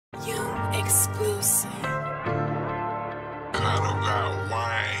Exclusive. Kinda got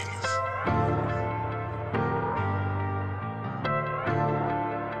wings.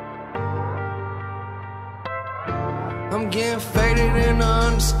 I'm getting faded in an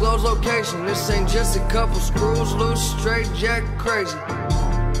undisclosed location. This ain't just a couple screws loose, straight jack crazy.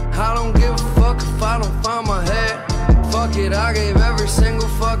 I don't give a fuck if I don't find my head. Fuck it, I gave every single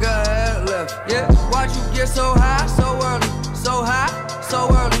fuck I had left. Yeah, why'd you get so high, so early, so high, so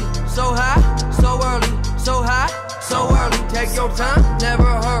early, so high, so early, so high, so early. Take your time, never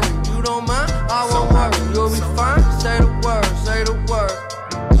hurry. You don't mind, I won't worry. You'll be fine. Say the word, say the word.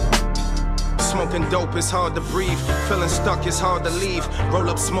 Smoking dope, it's hard to breathe. Feeling stuck, it's hard to leave. Roll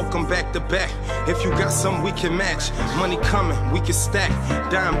up, smoke 'em back to back. If you got some, we can match. Money coming, we can stack.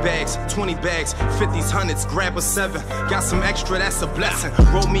 Dime bags, 20 bags, 50s, 100s, grab a 7. Got some extra, that's a blessing.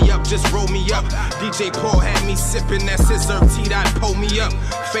 Roll me up, just roll me up. DJ Paul had me sippin' that sizzurp, TDot, pull me up.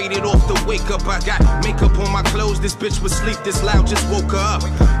 Faded off the wake up, I got makeup on my clothes. This bitch was sleep this loud, just woke her up.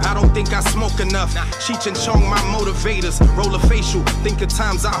 I don't think I smoke enough. Cheech and Chong, my motivators. Roll a facial, think of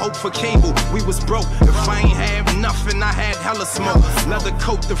times I hope for cable. We was broke, if I ain't have nothing, I had hella smoke. Leather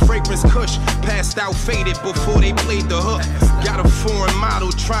coat, the fragrance kush. Passed out faded before they played the hook. Got a foreign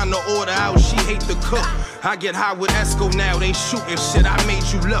model trying to order out, she hate to cook. I get high with Esco now, they shooting shit, I made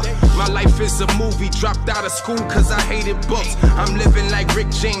you look. My life is a movie, dropped out of school cause I hated books. I'm living like Rick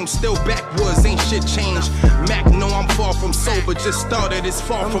James, still backwoods, ain't shit changed. Mac, no, I'm far from sober, just started, it's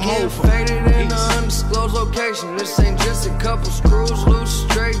far from over. Faded in an undisclosed location. This ain't just a couple screws loose,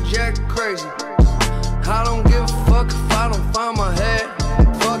 straight jack crazy. I don't give a fuck if I don't find my head.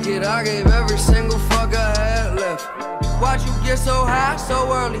 Fuck it, I gave every single fuck I had left. Why'd you get so high,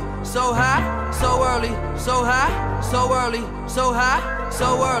 so early, so high, so early, so high, so early, so high,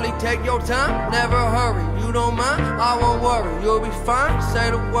 so early. Take your time, never hurry. You don't mind, I won't worry. You'll be fine,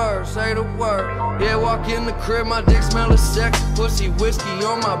 say the word, say the word. Yeah, walk in the crib, my dick smell of sex. Pussy, whiskey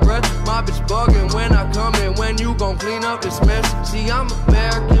on my breath. My bitch bugging when I come in. When you gon' clean up this mess? See, I'm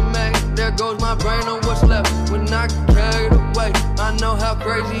American made. There goes my brain on what's left. When I get carried away, I know how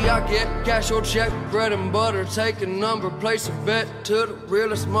crazy I get. Cash your check, bread and butter. Take a number, place a bet. To the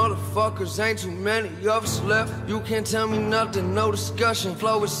realest motherfuckers, ain't too many of us left. You can't tell me nothing, no discussion.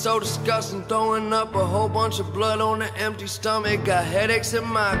 Flow is so disgusting. Throwing up a whole bunch of blood on an empty stomach. Got headaches and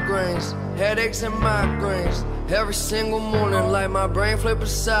migraines. Headaches and migraines. Every single morning, like my brain flipping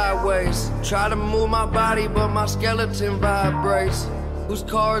sideways. Try to move my body, but my skeleton vibrates. Whose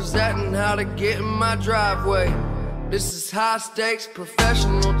car is that and how to get in my driveway? This is high stakes,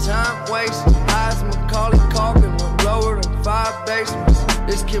 professional time waste. High as Macaulay Culkin, I'm lower than 5 basements.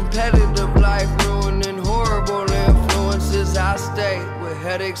 This competitive life ruining horrible influences. I stay with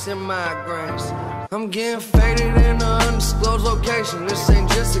headaches and migraines. I'm getting faded in an undisclosed location. This ain't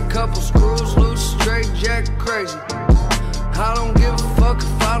just a couple screws loose, straight jack crazy. I don't give a fuck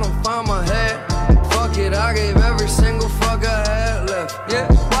if I don't find my head. Fuck it, I gave every single fuck I had left.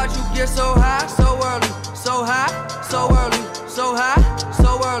 Yeah, why'd you get so high, so early, so high, so early, so high,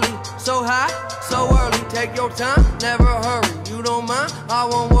 so early, so high, so early. Take your time, never hurry. You don't mind, I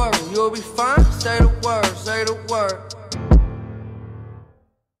won't worry. You'll be fine, say the word, say the word.